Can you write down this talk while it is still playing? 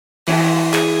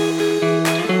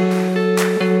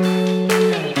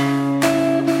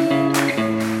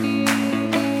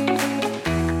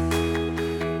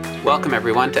Welcome,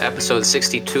 everyone, to episode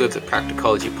 62 of the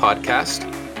Practicology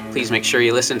Podcast. Please make sure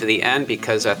you listen to the end,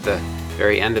 because at the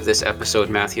very end of this episode,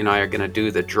 Matthew and I are going to do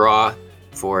the draw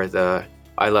for the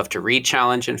I Love to Read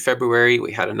Challenge in February.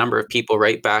 We had a number of people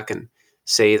write back and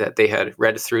say that they had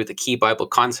read through the Key Bible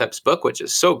Concepts book, which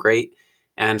is so great.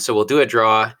 And so we'll do a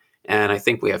draw, and I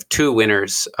think we have two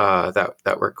winners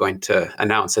that we're going to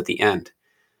announce at the end.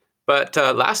 But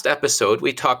last episode,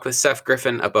 we talked with Seth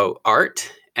Griffin about art,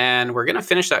 and we're going to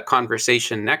finish that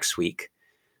conversation next week.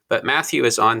 But Matthew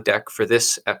is on deck for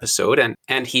this episode,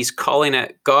 and he's calling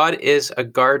it God is a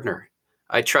Gardener.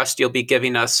 I trust you'll be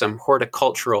giving us some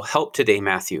horticultural help today,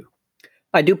 Matthew.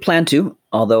 I do plan to,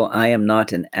 although I am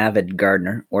not an avid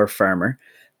gardener or farmer,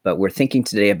 but we're thinking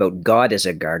today about God as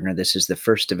a gardener. This is the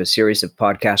first of a series of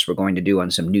podcasts we're going to do on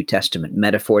some New Testament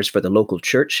metaphors for the local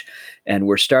church, and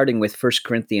we're starting with 1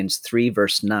 Corinthians 3,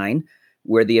 verse 9,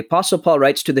 where the Apostle Paul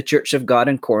writes to the church of God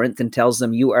in Corinth and tells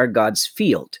them, "You are God's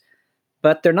field."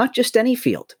 But they're not just any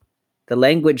field. The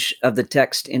language of the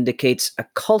text indicates a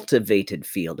cultivated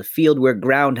field, a field where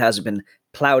ground has been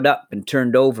plowed up and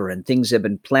turned over and things have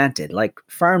been planted, like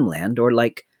farmland or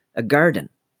like a garden.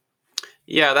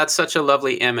 Yeah, that's such a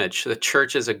lovely image. The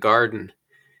church is a garden.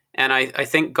 And I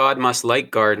think God must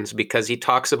like gardens, because he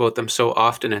talks about them so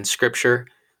often in Scripture.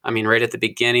 I mean, right at the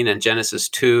beginning in Genesis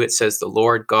 2, it says the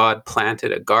Lord God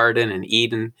planted a garden in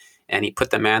Eden, and he put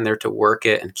the man there to work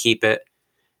it and keep it.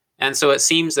 And so it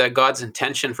seems that God's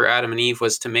intention for Adam and Eve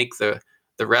was to make the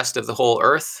rest of the whole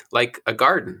earth like a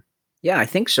garden. Yeah, I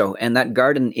think so. And that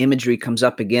garden imagery comes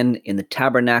up again in the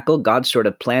tabernacle. God sort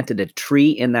of planted a tree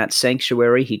in that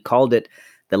sanctuary. He called it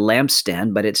the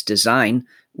lampstand, but its design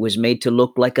was made to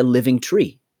look like a living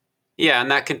tree. Yeah,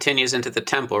 and that continues into the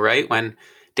temple, right? When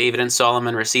David and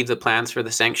Solomon received the plans for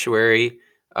the sanctuary,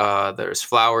 there's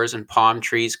flowers and palm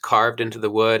trees carved into the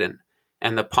wood,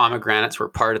 and the pomegranates were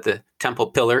part of the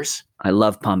temple pillars. I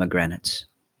love pomegranates.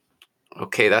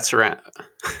 Okay, that's right.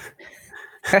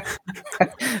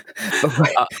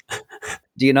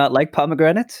 Do you not like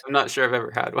pomegranates? I'm not sure I've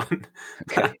ever had one.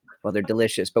 Okay, well, they're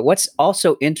delicious. But what's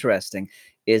also interesting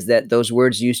is that those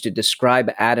words used to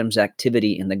describe Adam's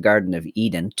activity in the Garden of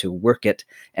Eden, to work it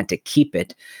and to keep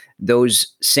it.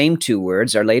 Those same two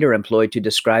words are later employed to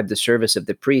describe the service of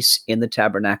the priests in the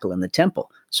tabernacle and the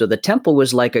temple. So the temple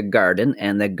was like a garden,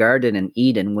 and the garden in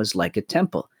Eden was like a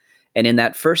temple. And in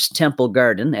that first temple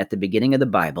garden at the beginning of the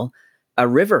Bible, a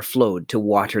river flowed to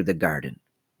water the garden.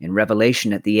 In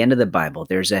Revelation, at the end of the Bible,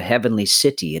 there's a heavenly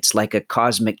city. It's like a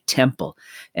cosmic temple.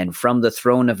 And from the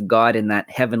throne of God in that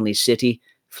heavenly city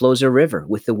flows a river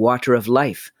with the water of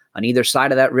life. On either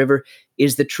side of that river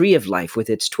is the tree of life with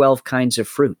its 12 kinds of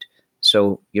fruit.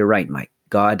 So you're right, Mike.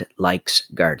 God likes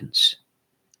gardens.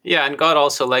 Yeah, and God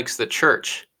also likes the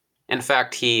church. In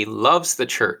fact, he loves the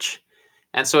church.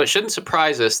 And so it shouldn't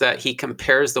surprise us that he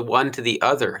compares the one to the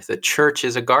other. The church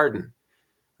is a garden.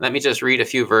 Let me just read a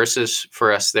few verses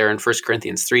for us there in 1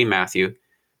 Corinthians 3, Matthew.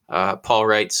 Paul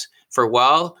writes, "For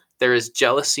while there is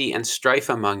jealousy and strife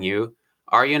among you,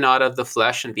 are you not of the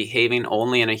flesh and behaving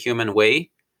only in a human way?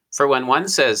 For when one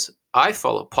says, 'I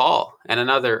follow Paul,' and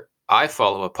another, 'I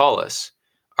follow Apollos,'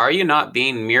 are you not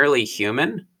being merely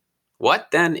human? What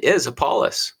then is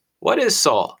Apollos? What is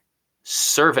Saul?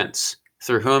 Servants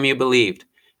through whom you believed,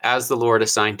 as the Lord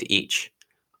assigned to each.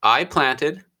 I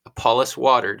planted, Apollos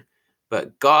watered,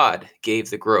 but God gave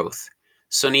the growth.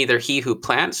 So neither he who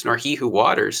plants nor he who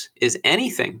waters is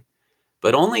anything,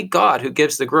 but only God who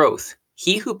gives the growth.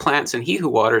 He who plants and he who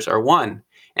waters are one,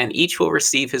 and each will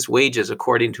receive his wages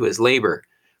according to his labor.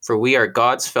 For we are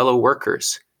God's fellow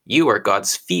workers. You are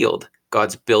God's field,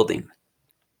 God's building."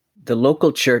 The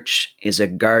local church is a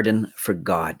garden for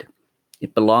God.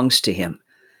 It belongs to him.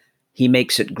 He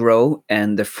makes it grow,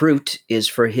 and the fruit is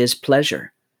for his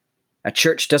pleasure. A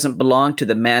church doesn't belong to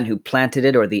the man who planted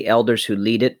it or the elders who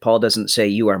lead it. Paul doesn't say,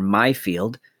 "You are my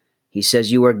field." He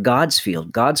says, "You are God's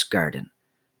field, God's garden."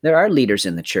 There are leaders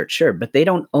in the church, sure, but they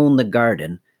don't own the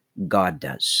garden. God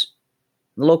does.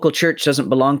 The local church doesn't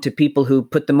belong to people who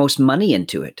put the most money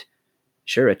into it.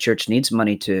 Sure, a church needs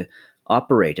money to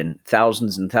operate, and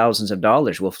thousands of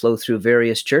dollars will flow through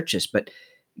various churches, but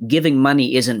giving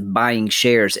money isn't buying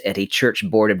shares at a church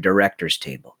board of directors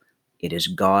table. It is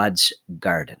God's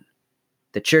garden.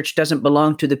 The church doesn't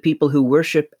belong to the people who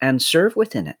worship and serve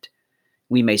within it.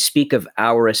 We may speak of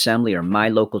our assembly or my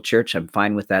local church. I'm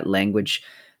fine with that language,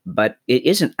 but it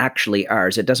isn't actually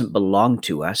ours. It doesn't belong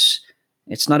to us.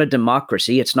 It's not a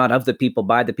democracy. It's not of the people,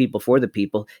 by the people, for the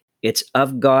people. It's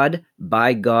of God,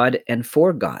 by God, and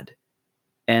for God.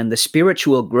 And the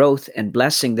spiritual growth and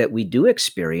blessing that we do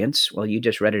experience, well, you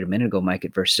just read it a minute ago, Mike,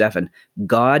 at verse 7,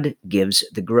 God gives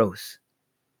the growth.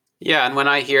 Yeah, and when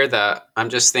I hear that, I'm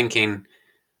just thinking,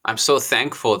 I'm so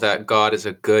thankful that God is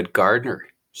a good gardener.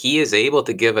 He is able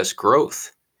to give us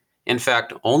growth. In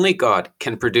fact, only God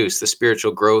can produce the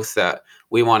spiritual growth that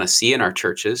we want to see in our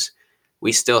churches.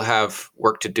 We still have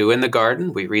work to do in the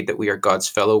garden. We read that we are God's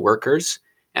fellow workers,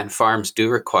 and farms do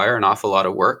require an awful lot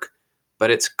of work, but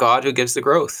it's God who gives the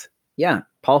growth. Yeah,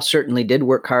 Paul certainly did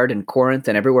work hard in Corinth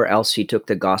and everywhere else he took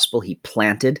the gospel. He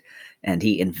planted and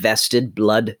he invested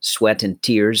blood, sweat, and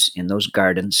tears in those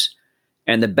gardens.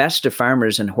 And the best of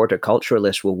farmers and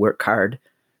horticulturalists will work hard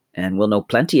and will know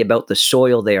plenty about the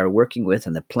soil they are working with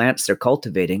and the plants they're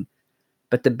cultivating.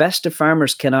 But the best of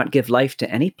farmers cannot give life to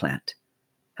any plant.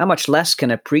 How much less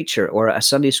can a preacher or a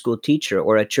Sunday school teacher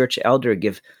or a church elder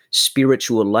give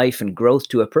spiritual life and growth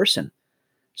to a person?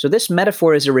 So, this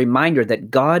metaphor is a reminder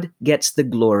that God gets the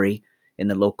glory in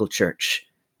the local church,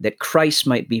 that Christ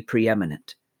might be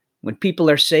preeminent. When people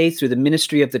are saved through the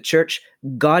ministry of the church,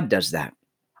 God does that.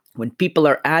 When people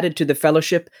are added to the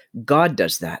fellowship, God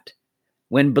does that.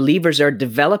 When believers are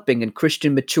developing in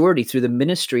Christian maturity through the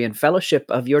ministry and fellowship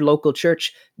of your local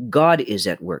church, God is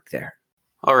at work there.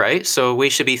 All right, so we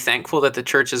should be thankful that the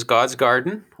church is God's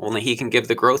garden. Only He can give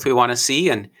the growth we want to see,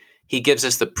 and He gives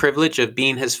us the privilege of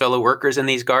being His fellow workers in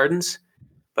these gardens.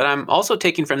 But I'm also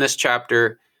taking from this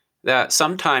chapter that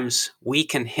sometimes we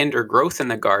can hinder growth in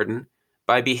the garden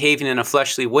by behaving in a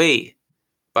fleshly way,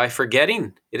 by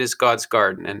forgetting it is God's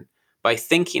garden, and by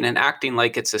thinking and acting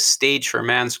like it's a stage for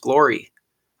man's glory.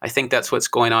 I think that's what's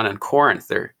going on in Corinth.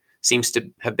 There seems to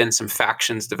have been some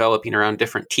factions developing around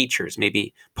different teachers,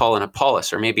 maybe Paul and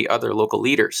Apollos, or maybe other local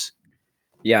leaders.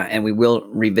 Yeah, and we will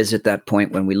revisit that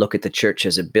point when we look at the church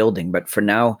as a building. But for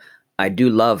now, I do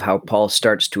love how Paul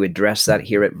starts to address that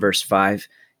here at verse 5.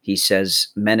 He says,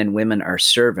 men and women are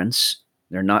servants,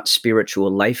 they're not spiritual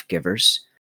life givers.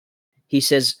 He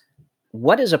says,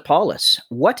 what is Apollos?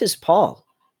 What is Paul?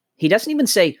 He doesn't even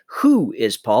say who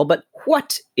is Paul, but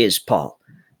what is Paul?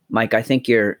 Mike, I think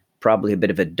you're probably a bit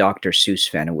of a Dr. Seuss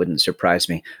fan. It wouldn't surprise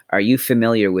me. Are you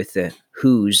familiar with the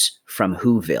Who's from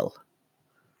Whoville?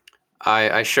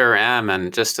 I sure am.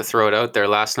 And just to throw it out there,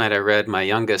 last night I read my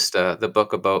youngest the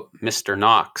book about Mr.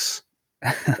 Knox.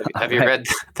 Have you Right. read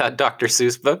that Dr.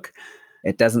 Seuss book?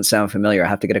 It doesn't sound familiar. I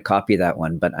have to get a copy of that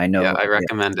one, but I know. Yeah, I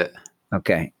recommend it.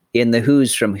 Okay. In the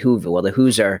Who's from Whoville, well, the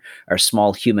Who's are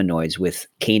small humanoids with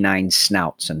canine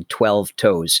snouts and 12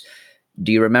 toes.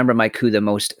 Do you remember, Mike, who the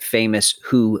most famous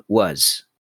Who was?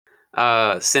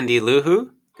 Cindy Lou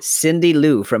Who? Cindy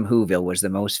Lou from Whoville was the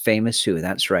most famous Who.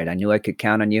 That's right. I knew I could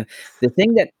count on you. The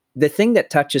thing that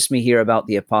touches me here about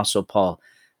the Apostle Paul,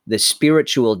 the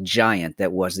spiritual giant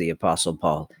that was the Apostle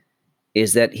Paul,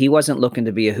 is that he wasn't looking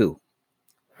to be a Who.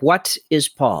 What is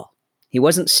Paul? He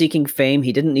wasn't seeking fame.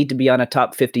 He didn't need to be on a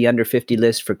top 50 under 50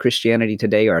 list for Christianity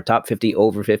Today or a top 50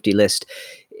 over 50 list.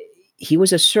 He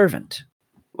was a servant.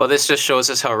 Well, this just shows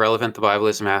us how relevant the Bible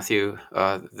is, Matthew.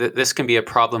 This can be a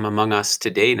problem among us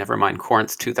today, never mind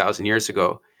Corinth 2,000 years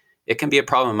ago. It can be a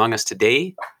problem among us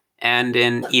today and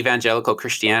in evangelical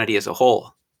Christianity as a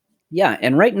whole. Yeah,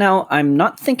 and right now I'm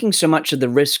not thinking so much of the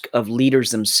risk of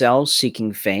leaders themselves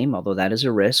seeking fame, although that is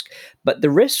a risk, but the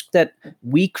risk that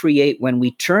we create when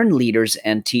we turn leaders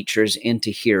and teachers into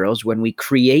heroes, when we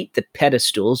create the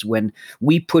pedestals, when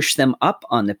we push them up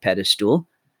on the pedestal,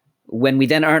 when we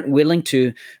then aren't willing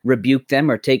to rebuke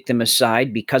them or take them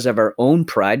aside because of our own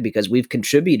pride, because we've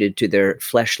contributed to their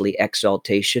fleshly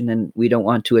exaltation and we don't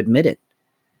want to admit it.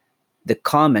 The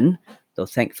common, though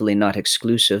thankfully not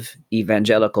exclusive,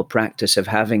 evangelical practice of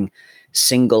having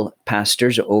single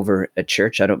pastors over a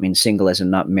church. I don't mean single as in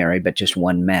not married, but just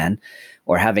one man,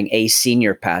 or having a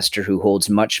senior pastor who holds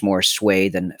much more sway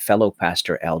than fellow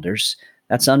pastor elders.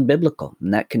 That's unbiblical,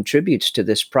 and that contributes to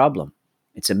this problem.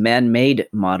 It's a man-made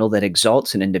model that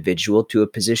exalts an individual to a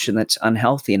position that's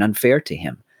unhealthy and unfair to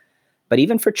him. But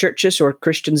even for churches or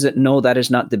Christians that know that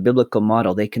is not the biblical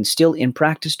model, they can still in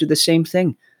practice do the same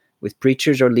thing with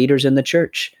preachers or leaders in the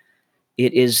church.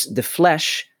 It is the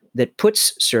flesh that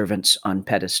puts servants on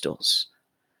pedestals.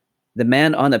 The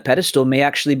man on the pedestal may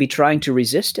actually be trying to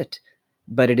resist it,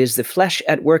 but it is the flesh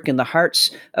at work in the hearts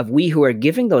of we who are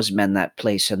giving those men that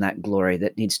place and that glory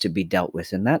that needs to be dealt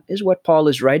with. And that is what Paul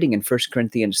is writing in 1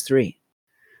 Corinthians 3.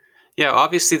 Yeah,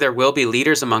 obviously there will be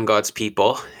leaders among God's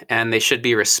people, and they should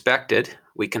be respected.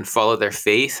 We can follow their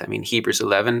faith. I mean, Hebrews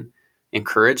 11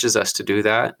 encourages us to do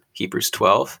that, Hebrews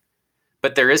 12.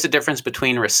 But there is a difference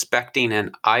between respecting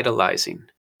and idolizing.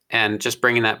 And just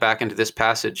bringing that back into this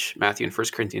passage, Matthew and 1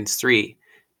 Corinthians 3,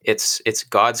 it's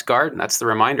God's garden. That's the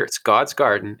reminder. It's God's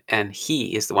garden, and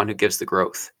He is the one who gives the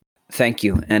growth. Thank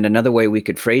you. And another way we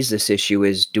could phrase this issue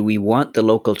is, do we want the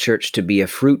local church to be a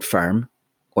fruit farm,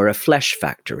 or a flesh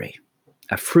factory?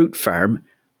 A fruit farm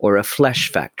or a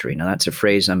flesh factory? Now, that's a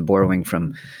phrase I'm borrowing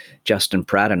from Justin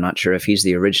Pratt. I'm not sure if he's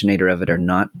the originator of it or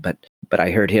not, but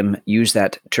I heard him use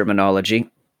that terminology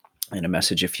in a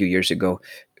message a few years ago.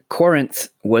 Corinth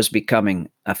was becoming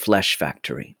a flesh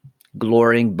factory,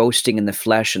 glorying, boasting in the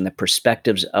flesh and the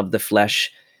perspectives of the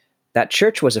flesh. That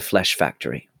church was a flesh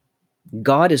factory.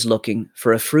 God is looking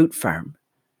for a fruit farm.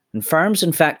 And farms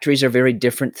and factories are very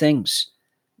different things.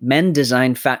 Men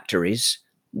designed factories.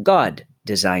 God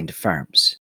designed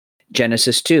farms.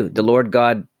 Genesis 2, the Lord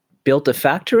God built a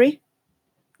factory?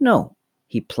 No,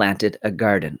 he planted a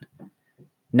garden.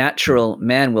 Natural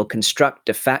man will construct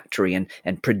a factory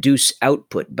and produce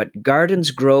output, but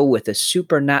gardens grow with a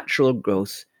supernatural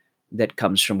growth that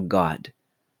comes from God.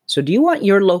 So do you want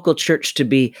your local church to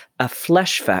be a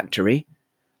flesh factory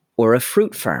or a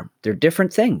fruit farm? They're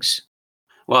different things.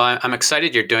 Well, I'm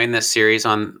excited you're doing this series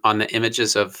on the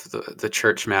images of the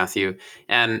church, Matthew.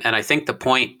 And I think the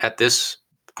point at this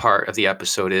part of the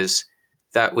episode is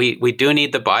that we do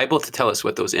need the Bible to tell us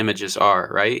what those images are,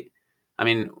 right? I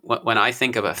mean, when I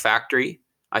think of a factory,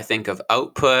 I think of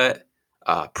output,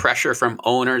 pressure from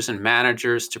owners and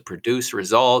managers to produce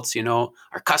results. You know,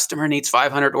 our customer needs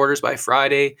 500 orders by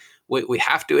Friday. We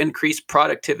have to increase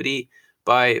productivity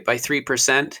by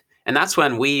 3%. And that's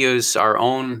when we use our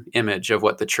own image of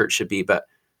what the church should be. But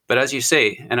as you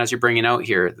say, and as you're bringing out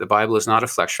here, the Bible is not a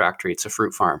flesh factory, it's a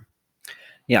fruit farm.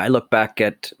 Yeah, I look back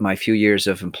at my few years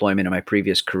of employment in my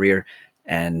previous career,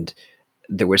 and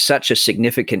there was such a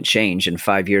significant change in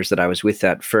 5 years that I was with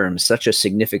that firm, such a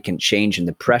significant change in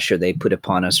the pressure they put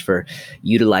upon us for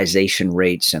utilization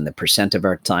rates and the percent of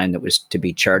our time that was to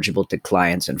be chargeable to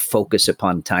clients, and focus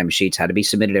upon timesheets had to be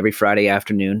submitted every Friday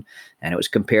afternoon. And it was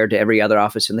compared to every other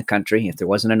office in the country. If there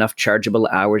wasn't enough chargeable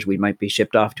hours, we might be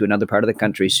shipped off to another part of the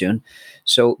country soon.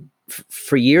 So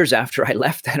for years after I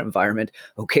left that environment,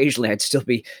 occasionally I'd still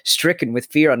be stricken with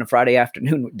fear on a Friday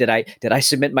afternoon. Did I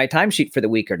submit my timesheet for the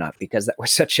week or not? Because that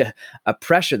was such a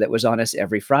pressure that was on us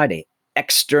every Friday.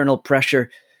 External pressure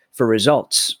for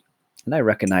results. And I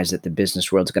recognize that the business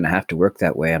world's going to have to work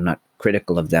that way. I'm not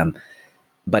critical of them.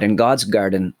 But in God's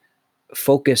garden, the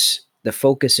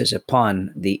focus is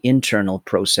upon the internal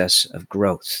process of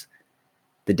growth,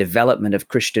 the development of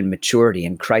Christian maturity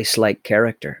and Christ-like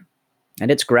character. And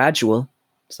it's gradual.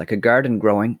 It's like a garden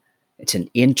growing. It's an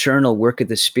internal work of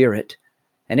the Spirit.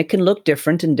 And it can look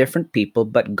different in different people,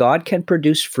 but God can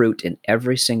produce fruit in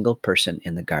every single person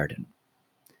in the garden.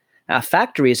 Now, a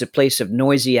factory is a place of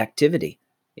noisy activity.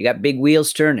 You got big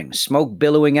wheels turning, smoke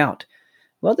billowing out.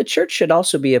 Well, the church should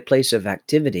also be a place of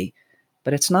activity,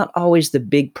 but it's not always the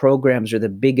big programs or the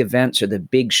big events or the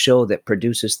big show that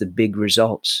produces the big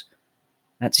results.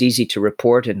 That's easy to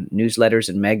report in newsletters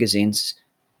and magazines.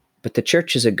 But the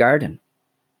church is a garden.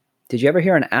 Did you ever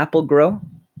hear an apple grow?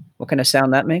 What kind of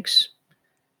sound that makes?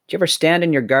 Did you ever stand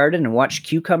in your garden and watch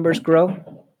cucumbers grow?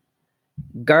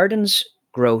 Gardens'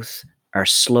 growth are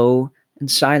slow and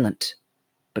silent,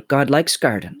 but God likes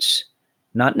gardens.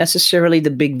 Not necessarily the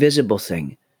big visible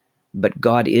thing, but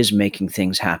God is making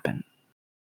things happen.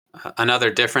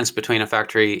 Another difference between a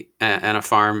factory and a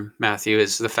farm, Matthew,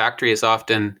 is the factory is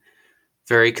often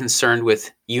very concerned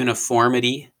with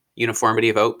uniformity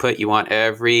of output. You want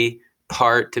every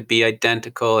part to be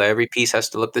identical. Every piece has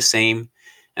to look the same.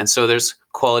 And so there's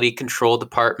quality control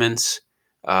departments,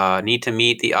 need to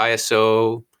meet the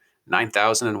ISO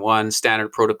 9001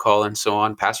 standard protocol and so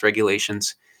on, pass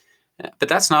regulations. But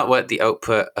that's not what the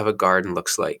output of a garden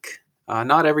looks like.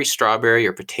 Not every strawberry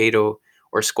or potato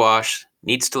or squash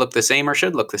needs to look the same or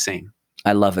should look the same.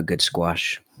 I love a good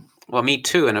squash. Well, me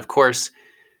too. And of course,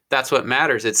 that's what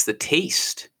matters. It's the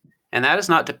taste. And that is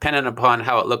not dependent upon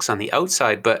how it looks on the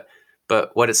outside, but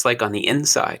what it's like on the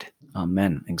inside.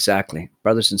 Amen. Exactly.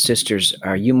 Brothers and sisters,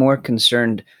 are you more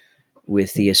concerned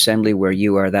with the assembly where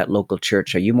you are, that local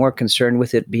church? Are you more concerned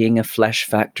with it being a flesh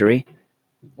factory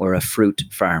or a fruit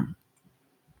farm?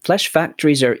 Flesh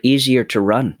factories are easier to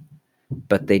run,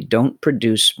 but they don't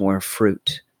produce more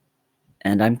fruit.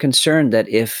 And I'm concerned that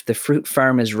if the fruit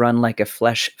farm is run like a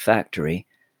flesh factory,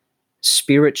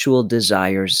 spiritual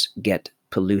desires get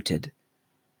polluted,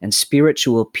 and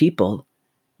spiritual people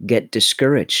get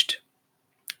discouraged.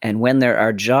 And when there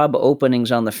are job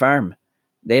openings on the farm,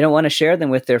 they don't want to share them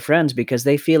with their friends because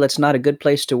they feel it's not a good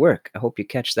place to work. I hope you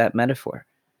catch that metaphor.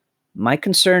 My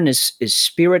concern is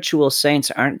spiritual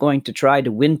saints aren't going to try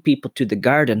to win people to the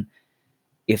garden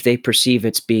if they perceive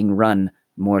it's being run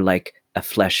more like a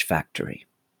flesh factory.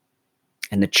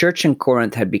 And the church in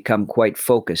Corinth had become quite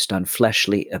focused on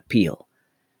fleshly appeal.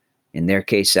 In their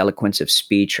case, eloquence of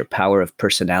speech or power of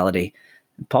personality.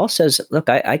 And Paul says, look,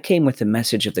 I came with the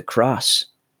message of the cross.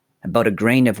 about a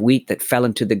grain of wheat that fell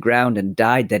into the ground and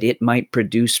died that it might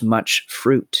produce much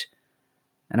fruit.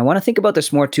 And I want to think about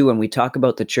this more too when we talk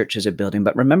about the church as a building.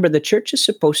 But remember, the church is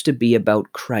supposed to be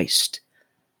about Christ.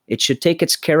 It should take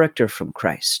its character from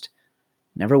Christ.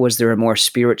 Never was there a more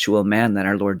spiritual man than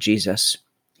our Lord Jesus.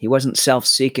 He wasn't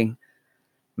self-seeking.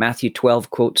 Matthew 12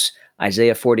 quotes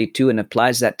Isaiah 42 and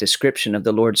applies that description of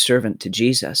the Lord's servant to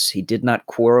Jesus. He did not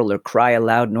quarrel or cry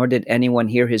aloud, nor did anyone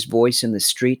hear his voice in the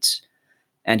streets.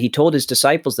 And he told his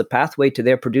disciples the pathway to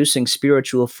their producing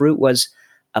spiritual fruit was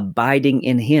abiding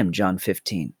in him, John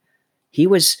 15. He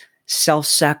was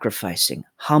self-sacrificing,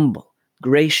 humble,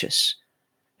 gracious.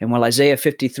 And while Isaiah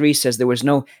 53 says there was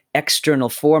no external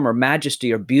form or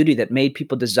majesty or beauty that made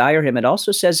people desire him, it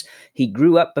also says he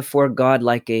grew up before God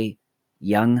like a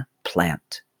young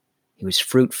plant. He was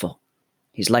fruitful.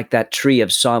 He's like that tree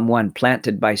of Psalm 1,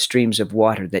 planted by streams of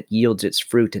water that yields its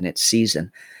fruit in its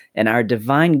season. And our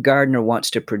divine gardener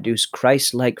wants to produce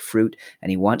Christ-like fruit,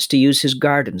 and he wants to use his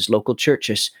gardens, local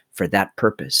churches, for that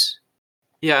purpose.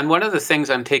 Yeah, and one of the things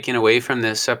I'm taking away from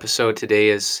this episode today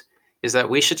is that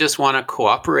we should just want to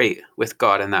cooperate with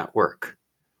God in that work.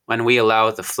 When we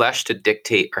allow the flesh to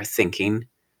dictate our thinking,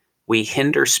 we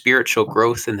hinder spiritual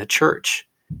growth in the church.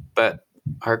 But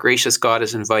our gracious God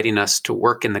is inviting us to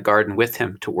work in the garden with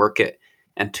him, to work it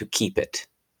and to keep it.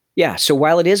 Yeah, so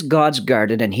while it is God's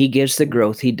garden and he gives the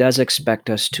growth, he does expect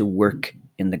us to work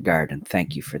in the garden.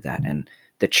 Thank you for that. And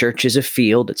the church is a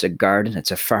field, it's a garden,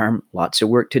 it's a farm, lots of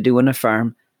work to do in a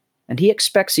farm. And he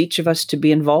expects each of us to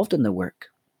be involved in the work.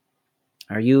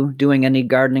 Are you doing any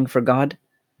gardening for God?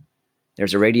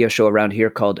 There's a radio show around here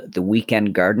called The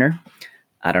Weekend Gardener.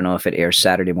 I don't know if it airs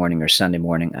Saturday morning or Sunday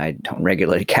morning. I don't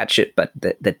regularly catch it, but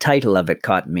the title of it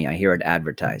caught me. I hear it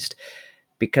advertised.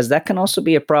 Because that can also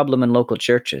be a problem in local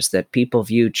churches, that people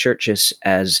view churches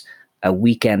as a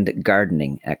weekend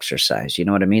gardening exercise. You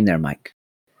know what I mean there, Mike?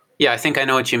 Yeah, I think I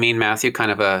know what you mean, Matthew.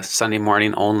 Kind of a Sunday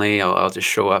morning only. I'll just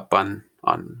show up on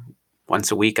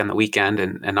once a week on the weekend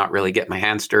and not really get my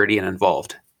hands dirty and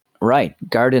involved. Right.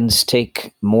 Gardens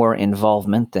take more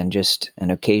involvement than just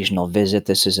an occasional visit.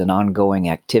 This is an ongoing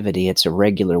activity. It's a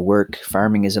regular work.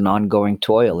 Farming is an ongoing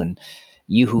toil, and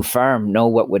you who farm know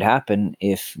what would happen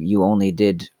if you only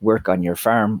did work on your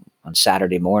farm on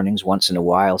Saturday mornings, once in a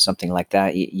while, something like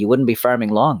that. You wouldn't be farming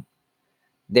long.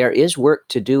 There is work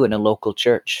to do in a local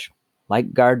church.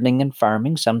 Like gardening and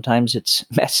farming, sometimes it's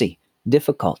messy,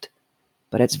 difficult,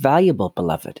 but it's valuable,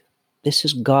 beloved. This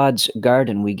is God's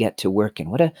garden we get to work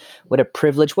in. What a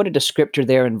privilege, what a descriptor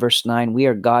there in verse 9. We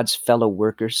are God's fellow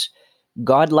workers.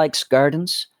 God likes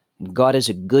gardens. God is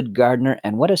a good gardener,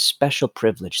 and what a special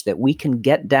privilege that we can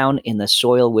get down in the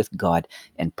soil with God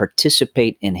and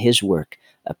participate in his work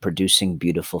of producing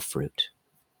beautiful fruit.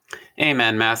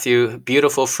 Amen, Matthew.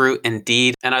 Beautiful fruit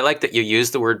indeed. And I like that you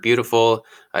use the word beautiful.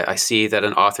 I see that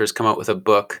an author's come out with a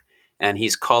book, and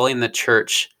he's calling the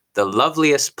church the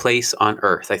loveliest place on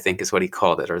earth, I think is what he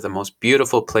called it, or the most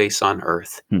beautiful place on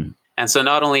earth. And so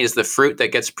not only is the fruit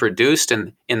that gets produced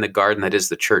in the garden that is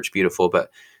the church beautiful, but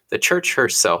the church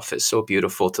herself is so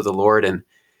beautiful to the Lord.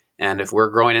 And if we're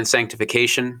growing in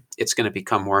sanctification, it's going to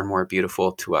become more and more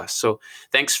beautiful to us. So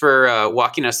thanks for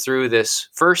walking us through this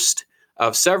first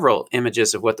of several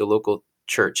images of what the local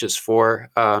church is for,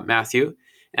 Matthew.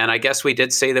 And I guess we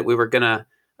did say that we were going to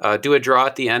do a draw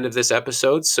at the end of this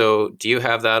episode. So do you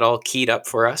have that all keyed up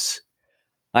for us?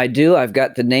 I do. I've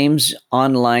got the names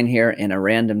online here in a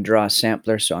random draw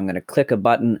sampler. So I'm going to click a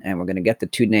button and we're going to get the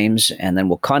two names, and then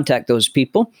we'll contact those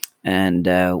people and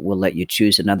we'll let you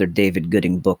choose another David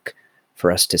Gooding book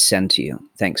for us to send to you.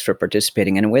 Thanks for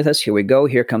participating in with us. Here we go.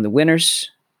 Here come the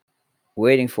winners.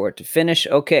 Waiting for it to finish.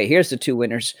 Okay, here's the two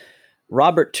winners.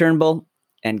 Robert Turnbull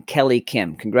and Kelly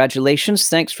Kim. Congratulations.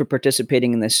 Thanks for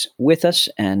participating in this with us,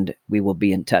 and we will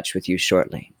be in touch with you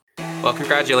shortly. Well,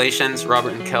 congratulations,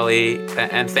 Robert and Kelly,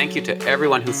 and thank you to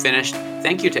everyone who finished.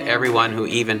 Thank you to everyone who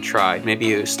even tried. Maybe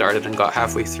you started and got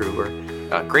halfway through.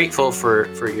 We're grateful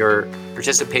for your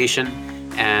participation,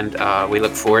 and we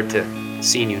look forward to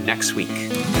seeing you next week.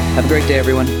 Have a great day,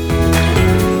 everyone.